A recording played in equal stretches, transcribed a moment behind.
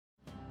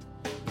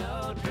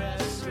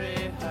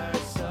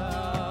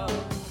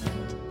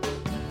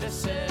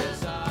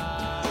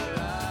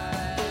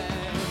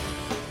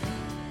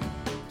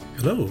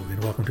Hello,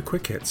 and welcome to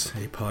Quick Hits,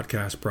 a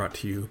podcast brought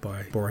to you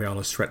by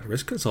Borealis Threat and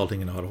Risk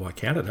Consulting in Ottawa,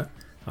 Canada.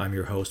 I'm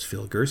your host,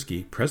 Phil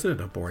Gursky,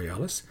 president of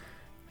Borealis.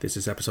 This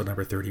is episode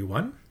number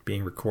 31,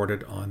 being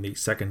recorded on the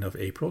 2nd of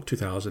April,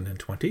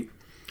 2020.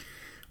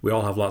 We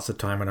all have lots of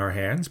time on our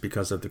hands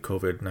because of the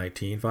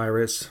COVID-19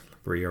 virus.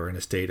 We are in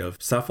a state of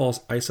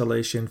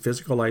self-isolation,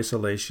 physical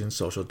isolation,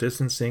 social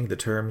distancing. The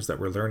terms that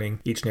we're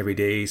learning each and every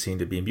day seem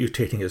to be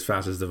mutating as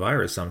fast as the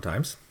virus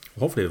sometimes.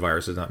 Hopefully the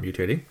virus is not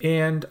mutating.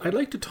 And I'd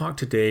like to talk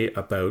today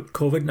about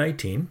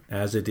COVID-19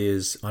 as it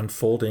is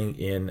unfolding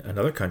in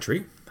another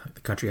country.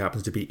 The country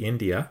happens to be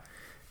India,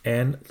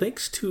 and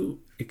links to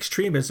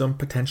extremism,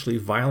 potentially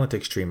violent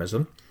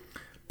extremism,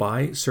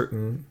 by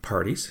certain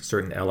parties,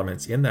 certain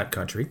elements in that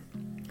country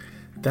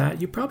that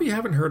you probably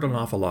haven't heard an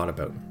awful lot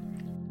about.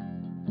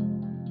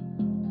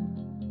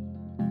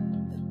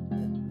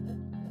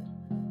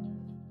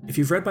 If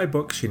you've read my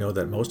books, you know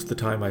that most of the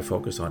time I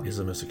focus on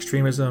Islamist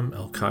extremism,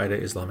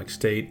 Al-Qaeda, Islamic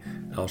State,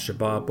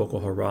 Al-Shabaab, Boko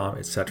Haram,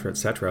 etc.,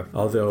 etc.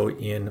 Although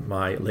in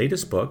my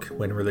latest book,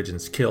 When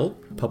Religions Kill,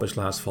 published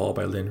last fall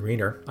by Lynn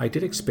Reiner, I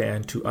did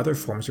expand to other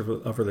forms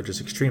of religious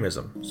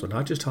extremism. So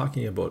not just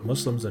talking about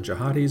Muslims and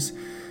jihadis,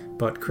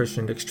 but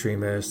Christian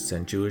extremists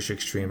and Jewish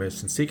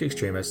extremists and Sikh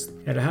extremists.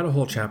 And I had a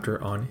whole chapter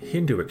on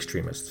Hindu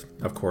extremists.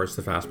 Of course,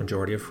 the vast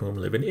majority of whom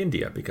live in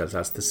India, because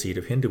that's the seat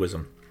of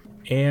Hinduism.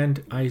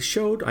 And I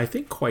showed, I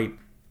think quite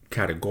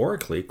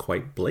categorically,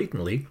 quite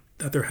blatantly,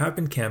 that there have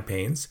been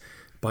campaigns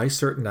by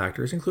certain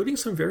actors, including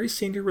some very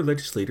senior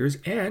religious leaders,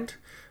 and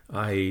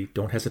I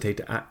don't hesitate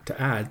to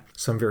add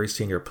some very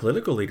senior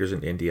political leaders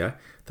in India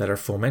that are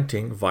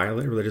fomenting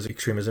violent religious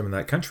extremism in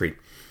that country.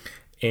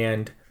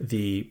 And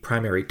the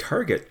primary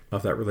target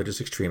of that religious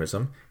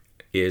extremism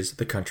is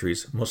the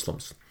country's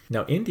Muslims.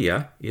 Now,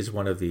 India is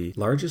one of the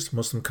largest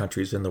Muslim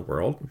countries in the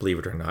world, believe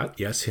it or not.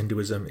 Yes,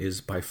 Hinduism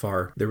is by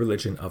far the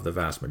religion of the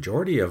vast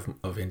majority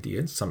of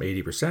Indians, some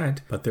 80%,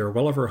 but there are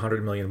well over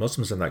 100 million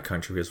Muslims in that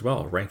country as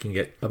well, ranking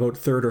it about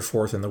third or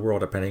fourth in the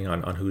world, depending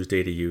on whose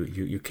data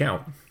you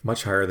count.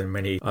 Much higher than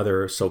many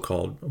other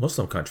so-called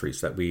Muslim countries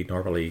that we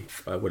normally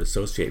would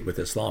associate with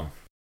Islam.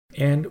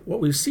 And what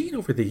we've seen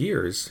over the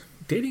years,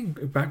 dating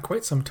back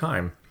quite some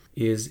time,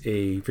 is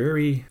a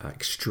very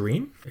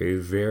extreme, a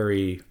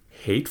very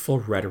hateful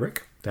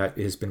rhetoric that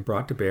has been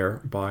brought to bear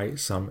by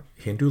some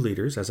Hindu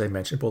leaders, as I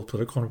mentioned, both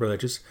political and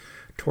religious,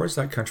 towards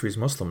that country's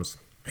Muslims.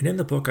 And in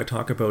the book, I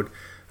talk about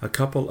a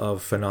couple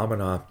of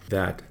phenomena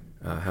that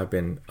have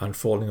been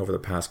unfolding over the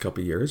past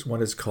couple of years.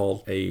 One is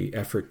called an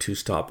effort to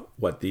stop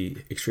what the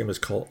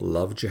extremists call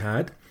love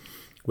jihad,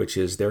 which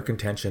is their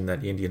contention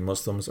that Indian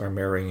Muslims are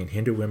marrying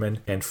Hindu women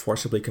and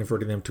forcibly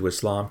converting them to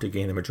Islam to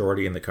gain the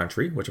majority in the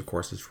country, which of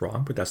course is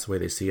wrong, but that's the way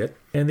they see it.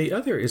 And the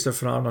other is a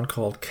phenomenon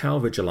called cow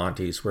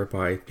vigilantes,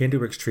 whereby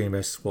Hindu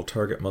extremists will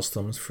target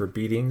Muslims for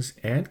beatings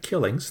and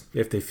killings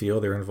if they feel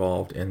they're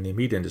involved in the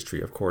meat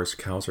industry. Of course,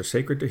 cows are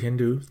sacred to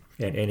Hindus,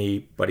 and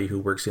anybody who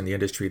works in the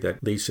industry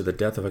that leads to the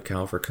death of a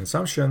cow for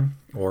consumption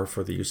or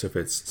for the use of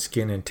its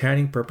skin and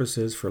tanning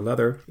purposes for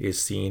leather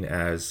is seen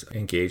as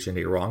engaged in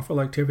a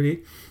wrongful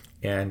activity.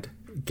 And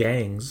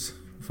gangs,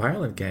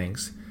 violent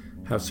gangs,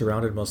 have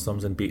surrounded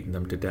Muslims and beaten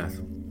them to death.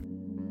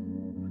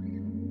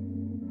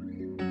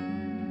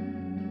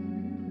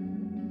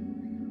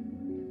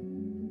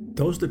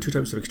 Those are the two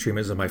types of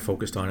extremism I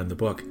focused on in the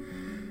book.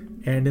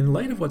 And in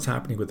light of what's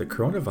happening with the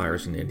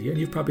coronavirus in India, and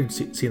you've probably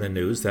seen the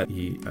news that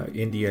the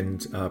Indian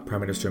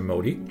Prime Minister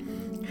Modi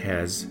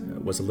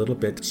was a little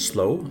bit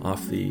slow on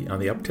the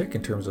uptick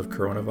in terms of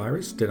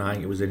coronavirus,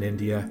 denying it was in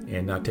India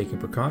and not taking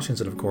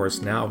precautions. And of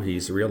course, now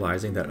he's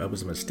realizing that it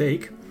was a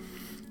mistake.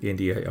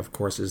 India, of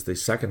course, is the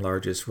second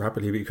largest,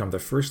 rapidly become the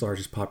first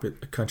largest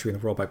country in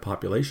the world by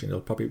population.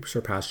 It'll probably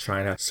surpass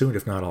China soon,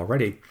 if not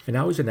already. And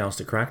now he's announced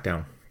a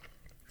crackdown.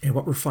 And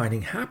what we're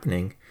finding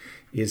happening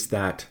is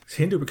that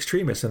Hindu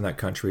extremists in that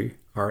country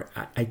are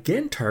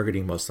again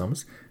targeting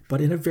Muslims,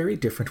 but in a very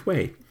different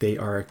way. They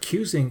are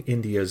accusing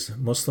India's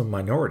Muslim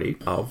minority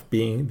of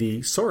being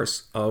the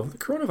source of the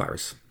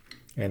coronavirus.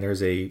 And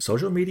there's a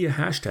social media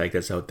hashtag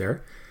that's out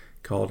there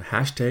called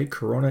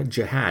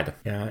 #CoronaJihad.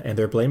 And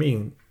they're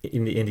blaming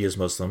India's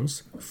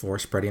Muslims for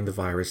spreading the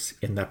virus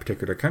in that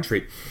particular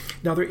country.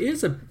 Now, there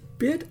is a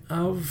bit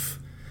of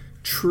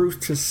truth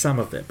to some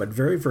of it, but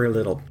very, very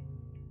little.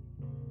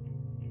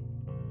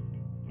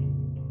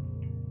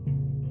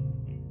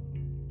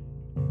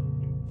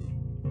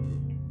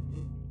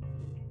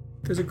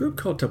 There's a group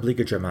called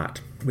Tablighi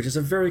Jamaat, which is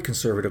a very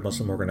conservative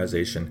Muslim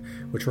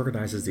organization, which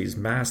organizes these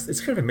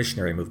it's kind of a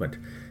missionary movement,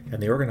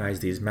 and they organize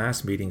these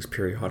mass meetings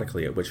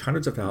periodically at which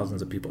hundreds of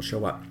thousands of people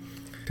show up.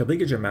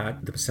 Tablighi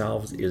Jamaat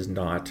themselves is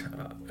not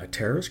a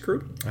terrorist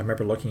group. I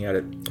remember looking at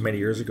it many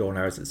years ago when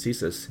I was at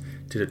CSIS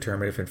to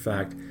determine if in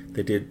fact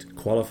they did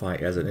qualify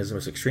as an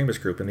Islamist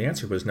extremist group, and the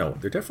answer was no.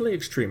 They're definitely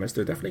extremists,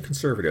 they're definitely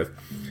conservative,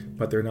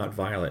 but they're not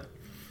violent.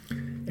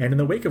 And in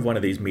the wake of one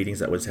of these meetings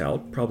that was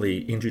held,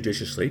 probably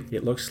injudiciously,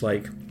 it looks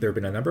like there have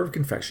been a number of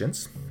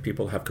confections.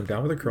 People have come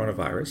down with the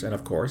coronavirus, and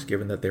of course,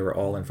 given that they were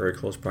all in very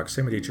close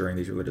proximity during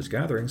these religious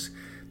gatherings,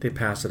 they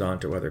pass it on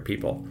to other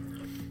people.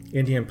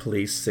 Indian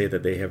police say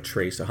that they have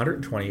traced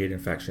 128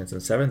 infections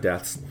and 7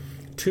 deaths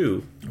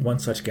to one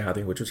such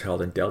gathering which was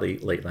held in Delhi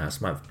late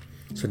last month.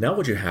 So now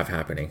what you have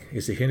happening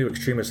is the Hindu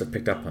extremists have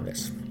picked up on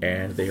this,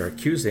 and they are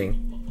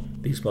accusing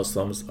these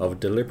Muslims of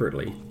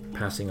deliberately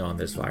passing on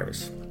this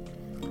virus.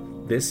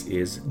 This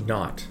is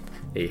not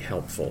a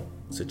helpful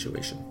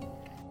situation.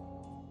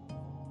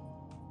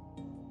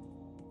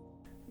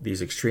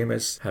 These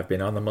extremists have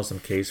been on the Muslim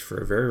case for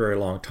a very, very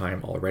long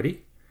time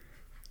already,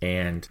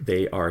 and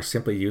they are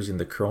simply using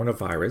the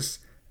coronavirus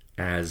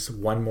as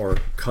one more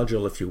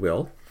cudgel, if you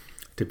will,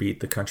 to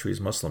beat the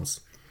country's Muslims.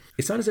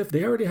 It's not as if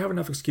they already have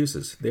enough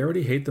excuses. They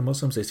already hate the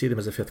Muslims. They see them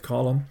as a fifth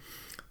column.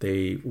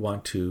 They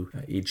want to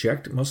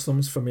eject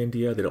Muslims from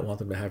India. They don't want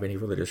them to have any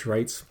religious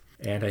rights.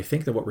 And I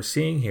think that what we're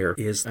seeing here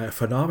is a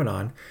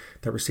phenomenon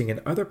that we're seeing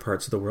in other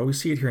parts of the world. We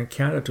see it here in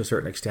Canada to a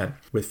certain extent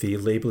with the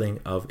labeling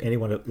of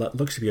anyone that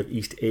looks to be of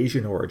East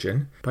Asian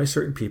origin by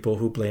certain people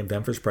who blame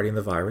them for spreading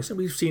the virus. And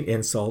we've seen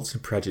insults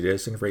and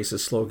prejudice and racist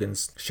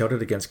slogans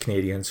shouted against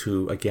Canadians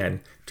who,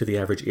 again, to the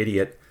average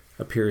idiot,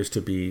 appears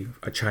to be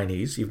a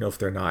Chinese, even if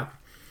they're not.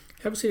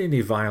 I haven't seen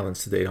any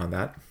violence today on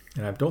that,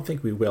 and I don't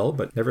think we will,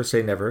 but never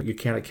say never. You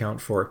can't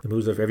account for the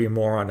moves of every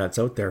moron that's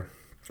out there.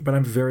 But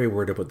I'm very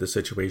worried about the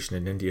situation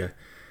in India.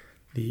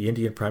 The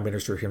Indian Prime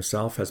Minister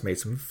himself has made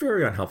some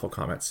very unhelpful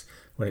comments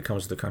when it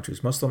comes to the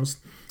country's Muslims.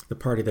 The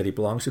party that he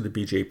belongs to, the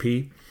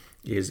BJP,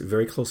 is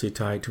very closely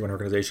tied to an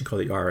organization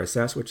called the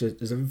RSS, which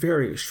is a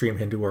very extreme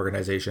Hindu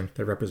organization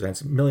that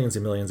represents millions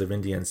and millions of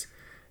Indians.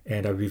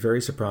 And I would be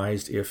very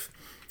surprised if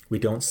we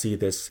don't see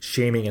this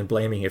shaming and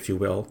blaming, if you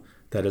will,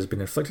 that has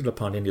been inflicted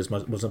upon India's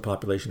Muslim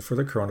population for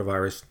the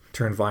coronavirus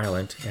turn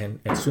violent, and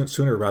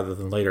sooner rather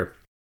than later.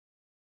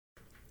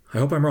 I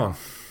hope I'm wrong.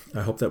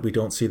 I hope that we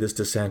don't see this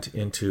descent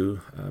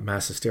into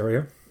mass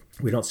hysteria.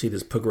 We don't see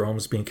these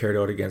pogroms being carried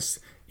out against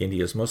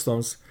India's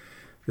Muslims.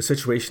 The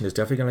situation is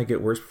definitely going to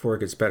get worse before it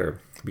gets better.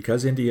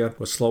 Because India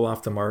was slow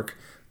off the mark,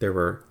 there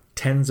were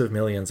tens of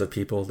millions of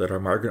people that are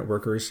migrant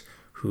workers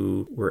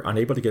who were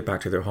unable to get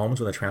back to their homes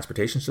when the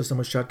transportation system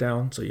was shut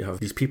down. So you have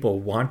these people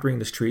wandering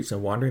the streets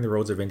and wandering the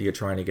roads of India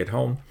trying to get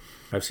home.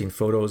 I've seen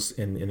photos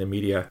in the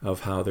media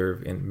of how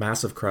they're in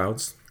massive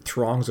crowds,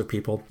 throngs of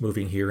people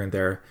moving here and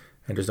there.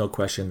 And there's no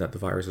question that the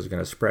virus is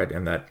going to spread,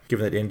 and that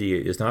given that India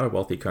is not a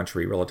wealthy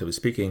country, relatively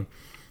speaking,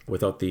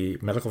 without the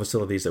medical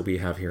facilities that we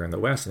have here in the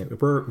West,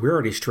 and we're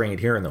already strained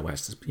here in the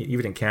West.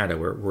 Even in Canada,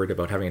 we're worried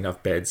about having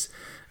enough beds,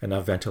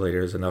 enough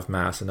ventilators, enough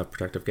masks, enough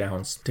protective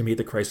gowns to meet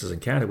the crisis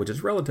in Canada, which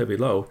is relatively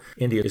low.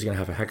 India is going to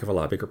have a heck of a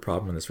lot bigger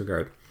problem in this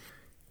regard.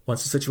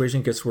 Once the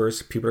situation gets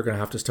worse, people are going to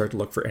have to start to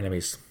look for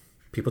enemies,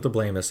 people to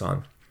blame this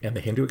on, and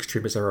the Hindu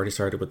extremists have already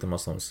started with the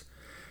Muslims.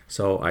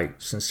 So I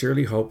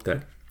sincerely hope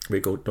that we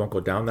don't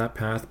go down that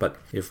path, but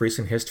if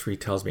recent history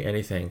tells me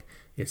anything,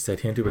 it's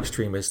that Hindu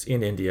extremists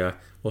in India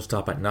will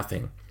stop at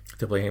nothing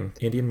to blame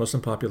Indian Muslim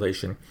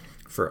population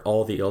for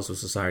all the ills of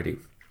society.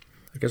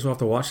 I guess we'll have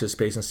to watch this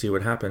space and see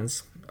what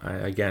happens.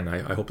 I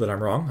hope that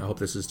I'm wrong. I hope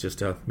this is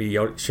just me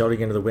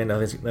shouting into the wind,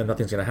 nothing's going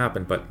to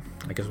happen, but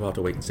I guess we'll have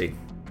to wait and see.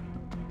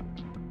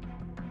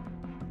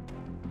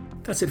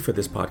 That's it for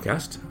this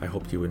podcast. I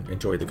hope you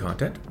enjoyed the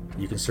content.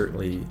 You can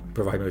certainly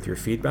provide me with your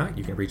feedback.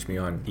 You can reach me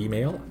on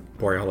email,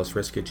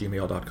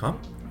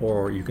 borealisrisk@gmail.com,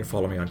 or you can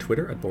follow me on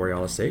Twitter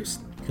 @BorealisSaves.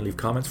 You can leave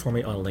comments for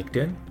me on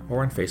LinkedIn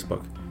or on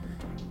Facebook.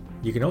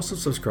 You can also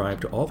subscribe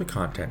to all the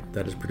content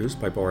that is produced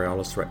by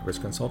Borealis Threat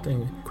Risk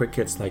Consulting. Quick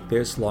hits like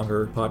this,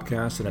 longer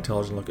podcasts, an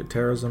intelligent look at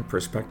terrorism,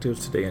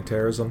 perspectives, today in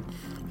terrorism,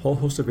 a whole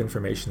host of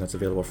information that's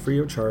available free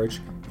of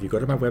charge. If you go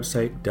to my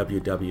website,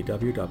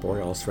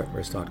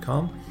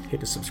 www.borealisthreatrisk.com,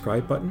 hit the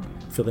subscribe button,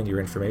 fill in your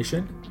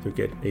information, you'll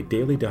get a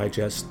daily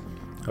digest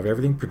of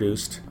everything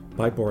produced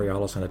by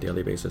Borealis on a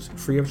daily basis,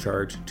 free of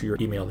charge to your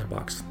email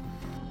inbox.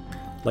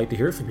 I'd like to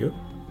hear from you.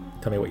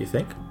 Tell me what you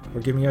think,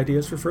 or give me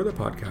ideas for further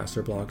podcasts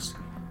or blogs.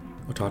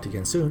 I'll talk to you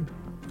again soon.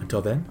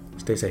 Until then,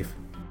 stay safe.